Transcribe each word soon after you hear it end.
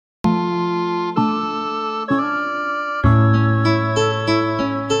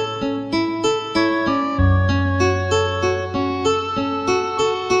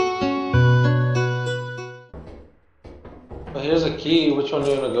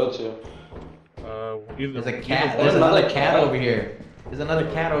go to? There's a cat. There's another cat over here. There's another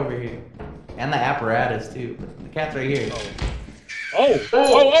cat over here. And the apparatus too. The cat's right here. Oh!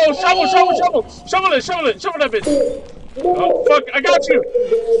 Shovel that bitch! Oh fuck! I got you!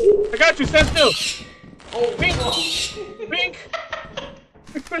 Stand still! Oh, Pink!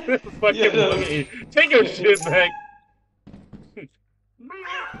 Fucking monkey! Take your shit back!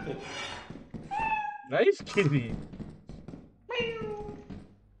 Nice kitty.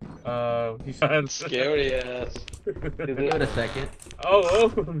 He's scary ass. Give it a second.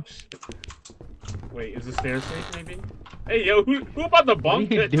 Oh. Wait, is the stairs safe maybe? Hey yo, who about to bonk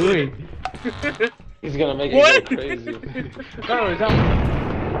What are you doing? He's gonna make it go crazy.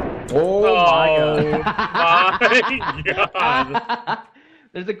 Oh my god.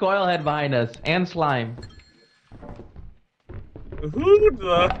 There's a coil head behind us and slime. Who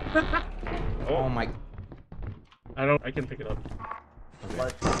the? Oh my. I can pick it up.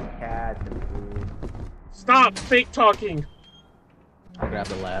 Stop fake talking. I grabbed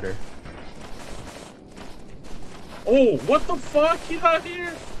the ladder. Oh, what the fuck? He's out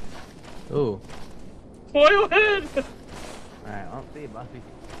here. Ooh. Coil head. Alright, I'll see, Buffy.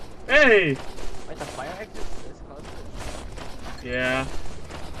 Hey. Wait, the fire exit is close. Yeah.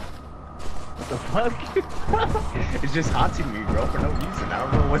 What the fuck? It's just haunting me, bro, for no reason. I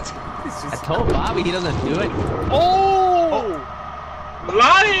don't know what to... I told Bobby he doesn't do it. Oh!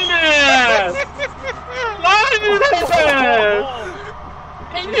 Lioness! Lioness!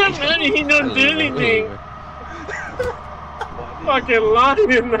 He don't do anything. Fucking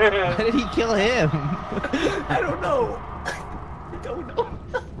lioness! Why did he kill him? I don't know. I don't know.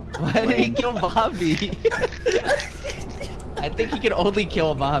 Why did he kill Bobby? I think he can only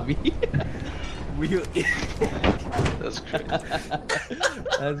kill Bobby. That's crazy.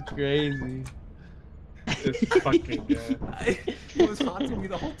 That's crazy. This fucking guy. He was haunting me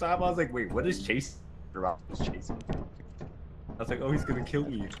the whole time. I was like, wait, what is chasing? I was chasing. I was like, oh, he's gonna kill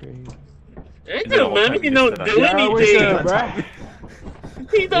me. Ain't no man, he don't do anything, bro.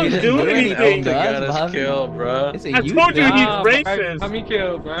 He don't do anything. Got us killed, bro. I told you he's racist. Got me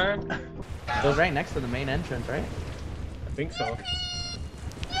killed, bro. It was right next to the main entrance, right? I think so.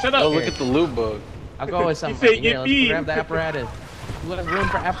 Shut up. Oh, look at the loot bug. I'll go with something. Here, let's go grab the apparatus. We have room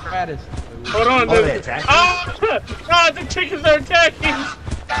for apparatus. Hold on, dude. Ah, the chickens are attacking.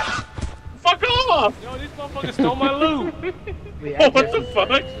 Fuck off! Yo, these motherfuckers stole my loot. Oh, what the fuck?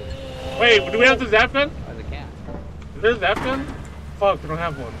 Wait, do we have the zap gun? There's a cat. Is there a zap gun? Fuck, we don't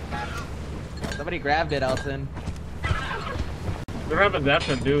have one. Somebody grabbed it, Elton. We don't have a zap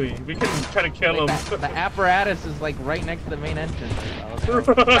gun, do we? We can try to kill him. The apparatus is like right next to the main entrance.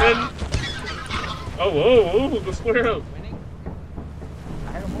 Run! Oh, go square up. Winning?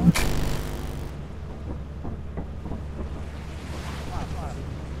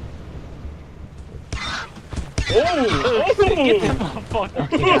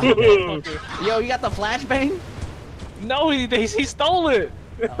 Yo, you got the flashbang? No, he stole it.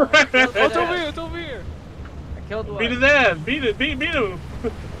 It's over here. It's over here. I killed one. Beat his ass. Beat him.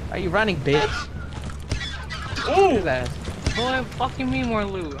 Are you running, bitch? Ooh. His ass. Boy, fucking me more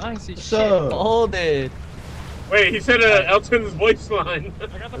loot. I ain't see shit. Hold it. Wait, he said Elton's voice line. I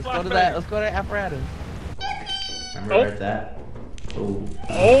got the Let's go to that. Let's go to apparatus. Remember where it's at? Ooh.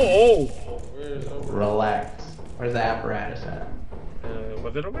 Oh. Relax. Where's the apparatus at?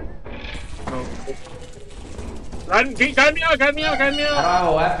 Was it over? No. Got me out. I don't have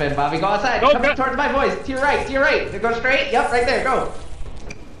a weapon, Bobby. Go outside. Go, Come towards my voice. To your right. Go straight. Yep, right there. Go.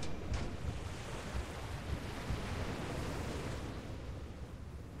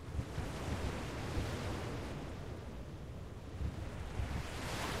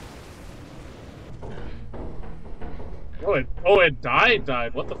 Oh, it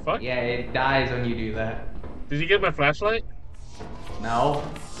died. What the fuck? Yeah, it dies when you do that. Did you get my flashlight? No.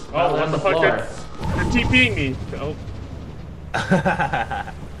 Oh, what the fuck? They're TPing me. Oh.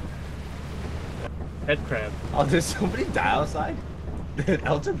 Head crab. Oh, did somebody die outside? Did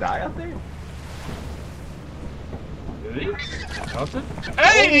Elton die out there? Did he? Elton?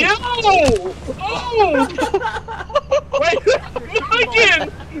 Hey, yo! Oh! Wait,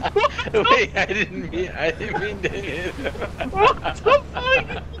 again! Wait, I didn't mean to hit him. What the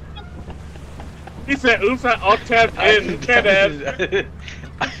fuck? He said, oops, I alt-tabbed in, cat ass.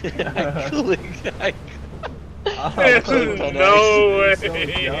 I clicked. No way. So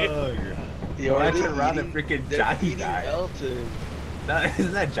Yo, I turned around and freaking Johnny died. Elton.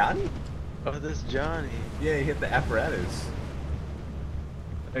 Isn't that Johnny? Oh, that's Johnny. Yeah, he hit the apparatus.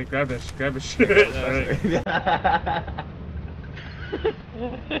 Hey, grab that shit. Alright. Yeah.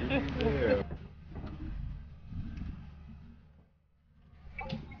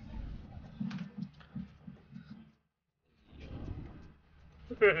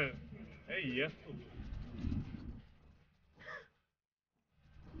 Hey, yeah.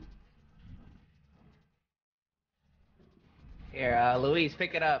 Here, Luis,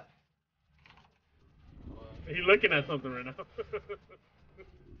 pick it up. He's looking at something right now.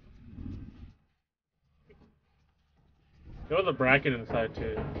 There was a bracket inside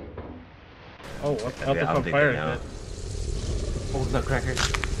too. Oh, what the hell? Okay, The I'll take fire it now. is Oh, nutcracker.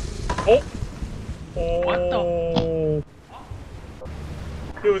 Oh! Oh! What the?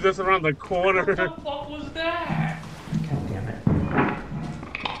 He was just around the corner. What the fuck was that? God damn it.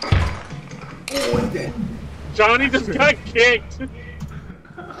 Oh, it's dead. Jonny just got kicked.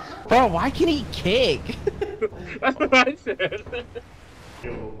 Bro, why can he kick? That's what I said.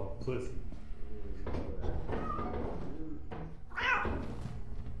 Yo, my pussy.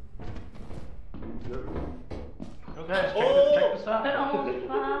 Okay, check this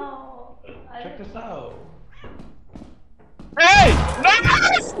out. Check this out. Hey! No!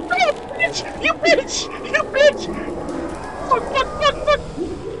 Bitch! You bitch! You bitch! Fuck, fuck, fuck, fuck!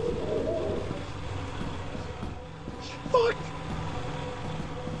 Fuck!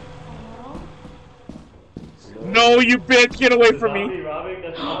 No, you bitch! Get away from me! Robbie,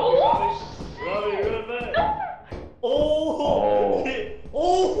 that's Robbie, you're gonna bet. Oh!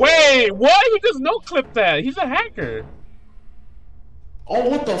 Oh! Wait, what? He just no-clipped that. He's a hacker. Oh,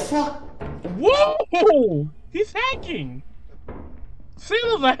 what the fuck? Whoa! He's hacking.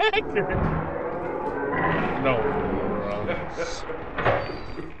 Sailor's a hacker. No. There's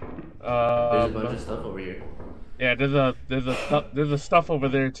a bunch of stuff over here. Yeah, there's a stuff over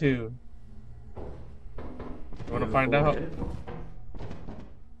there too. You wanna find out?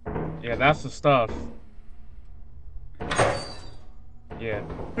 Yeah, that's the stuff. Yeah.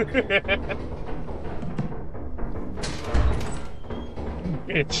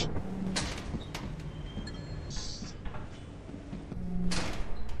 Bitch.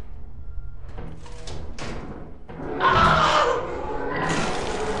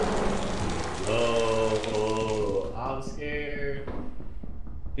 Oh, I'm scared.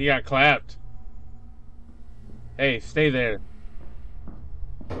 He got clapped. Hey, stay there.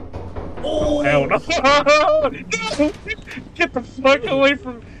 Oh, Hell no! No! Get the fuck away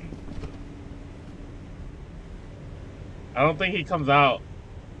from. I don't think he comes out.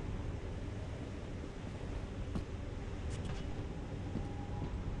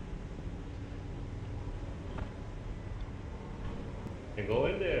 And go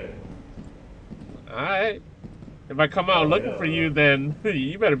in there. Alright. If I come out looking for you, then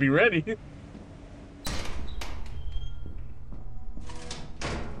you better be ready.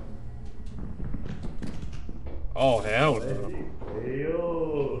 Oh, hell no. Hey,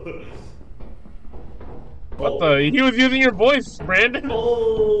 yo. What the? He was using your voice, Brandon.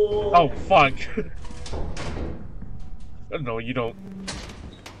 Oh. Oh, fuck. No, you don't.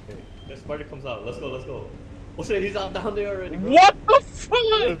 Okay, that spider comes out. Let's go, let's go. Oh shit, he's out down there already, bro. What the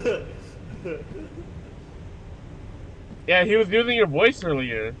fuck? Yeah, he was using your voice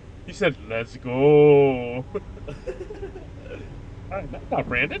earlier. He said, "Let's go." Alright, that's not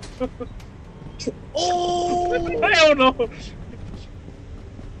Brandon. Oh! Hell no!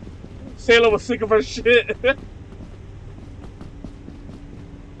 Sailor was sick of her shit.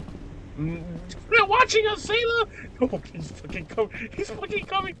 They're watching us, Sailor! Oh, he's fucking coming. He's fucking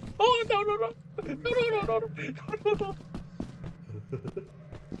coming. Oh, no, no, no. No, no, no, no, no, no,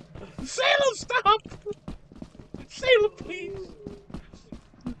 no. Sailor, stop! Sailor, please.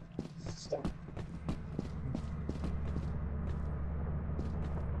 Stop.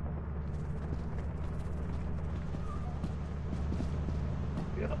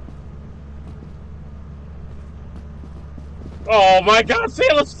 Yeah. Oh my god,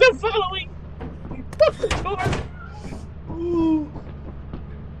 Sailor's still following! Fuck the door! Ooh.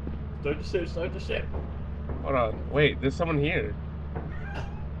 Start the ship, start the ship. Hold on, wait, there's someone here.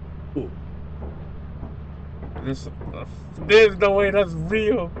 Ooh. There's no way that's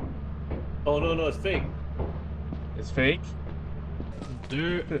real. Oh no, no, it's fake. It's fake?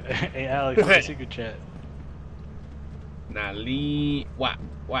 Dude. Hey, Alex, what's the secret chat? Nah, lean. What?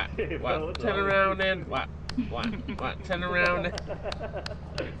 Bro, What? what's Turn wrong with around you? and what? Turn around and.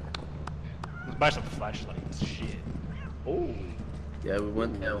 Let's buy some flashlights. Shit. Oh. Yeah, we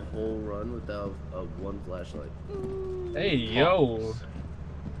went that whole run without one flashlight. Hey, yo.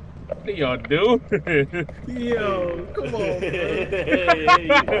 What do y'all do? Yo, come on,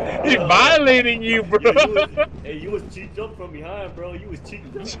 He's violating you, bro. Hey, you was cheeked up from behind, bro. You was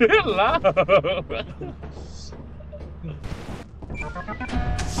cheeked up. Chill out.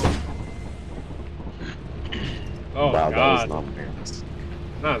 Oh, Wow, God. that was not fair.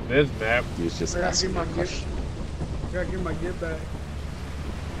 Not this map. He was just I gotta asking get my my question. Gotta get my get back.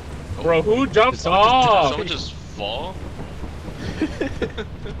 Bro, who Did jumps off? someone just fall?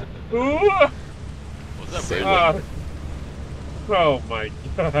 Who? Was that Oh my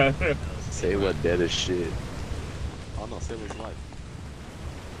god. Sailor dead as shit. Oh no, Sailor's alive.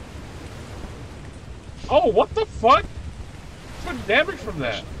 Oh, what the fuck? What damage from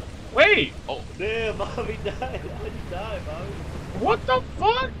that? Wait, Oh, Damn, Bobby died. How did you die, Bobby? what the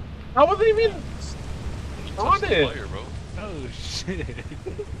fuck? I wasn't even you on touched the it. fire, bro. Oh shit.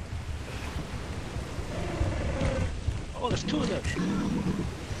 Oh, there's two of them.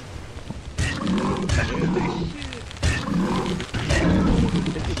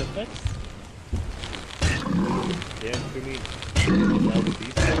 Into the fence. Damn, for me. That was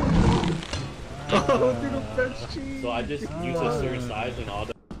decent. Oh, dude, the French cheese. So I just use a certain size and all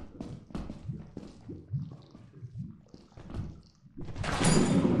that.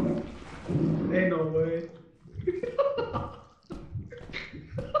 Ain't no way.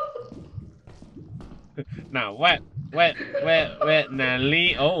 Now, wet,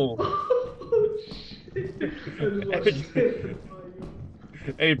 Nelly. Oh.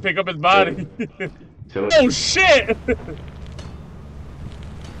 Hey, pick up his body. Oh shit!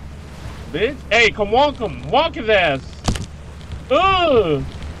 Bitch. Hey, come walk his ass. Oh,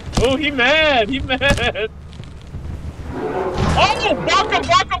 he mad. Oh,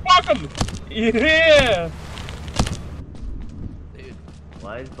 block him. Yeah. Dude,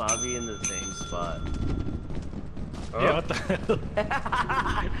 why is Bobby in the same spot? Yeah, what the hell?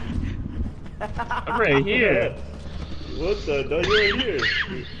 I'm right here. What the? No, you're right here.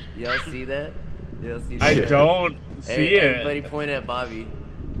 Y'all see that? Y'all see that? I don't see Hey, it. everybody point at Bobby.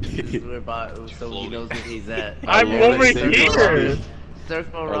 This is where so he knows where he's at. I'm over here.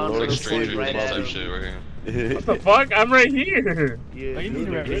 Circle around It's like the Stranger right Things at type him. shit right here. What the fuck? I'm right here. You, Oh,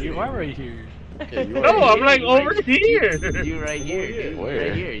 you are right here. Yeah, you No, are. I'm like over here. You right here, dude. Where?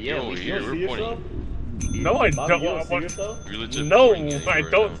 Right here. You're Yeah, over we here. You We're see pointing. yourself? No, I Bobby, don't. you don't see yourself? You're legit No, pointing at you I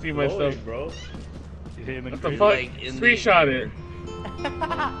right don't now. see myself. Bro. You hit him in What the the face. fuck? Like, in the- Screenshot it.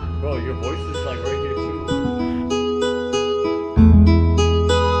 Bro, your voice is like right here too.